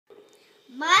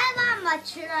My mama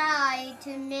tried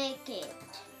to make it.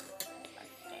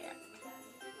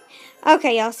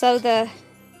 Okay, y'all. So the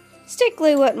stick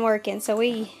glue wasn't working, so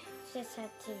we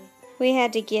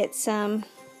had to get some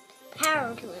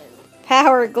Power glue.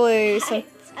 power glue,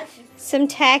 some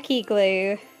tacky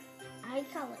glue. I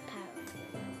call it power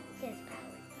glue. It says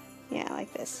power. Yeah,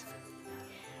 like this.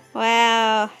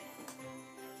 Wow.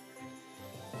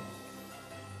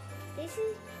 This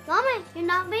is Mama. You're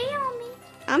not videoing me.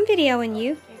 I'm videoing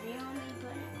you. You're videoing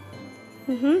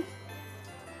me,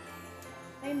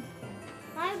 but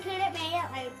I could have made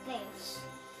it like this.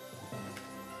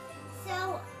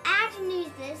 So I can use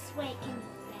this way it can be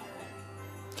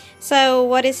better. So,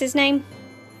 what is his name?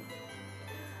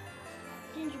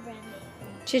 Gingerbread man.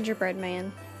 Gingerbread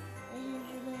man.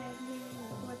 Gingerbread man,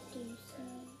 what do you say?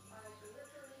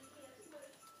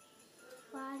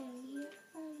 Why do you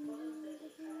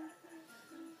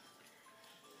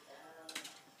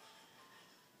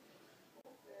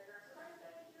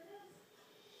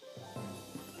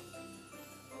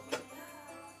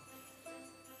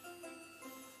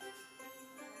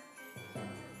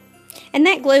And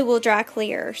that glue will dry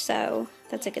clear, so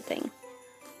that's a good thing.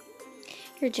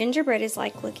 Your gingerbread is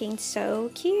like looking so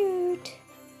cute.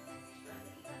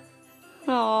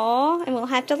 Aww, and we'll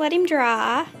have to let him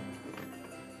dry.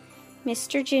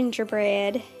 Mr.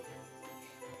 Gingerbread.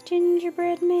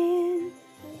 Gingerbread man.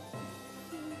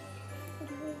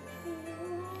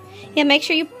 Yeah, make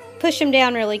sure you push them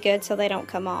down really good so they don't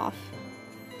come off.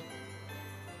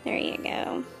 There you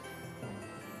go.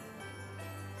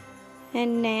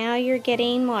 And now you're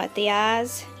getting what? The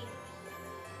eyes?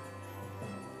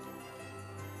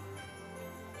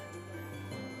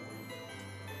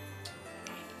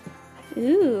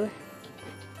 Ooh.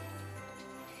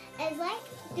 It's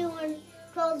like doing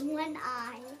close one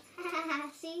eye.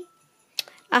 See?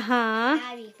 Uh-huh.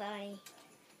 That'd be funny.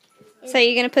 So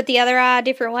you're going to put the other eye a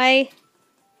different way?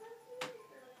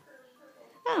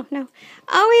 Oh, no.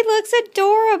 Oh, he looks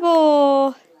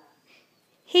adorable.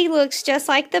 He looks just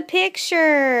like the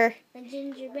picture. The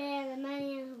gingerbread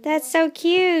man. That's so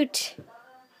cute.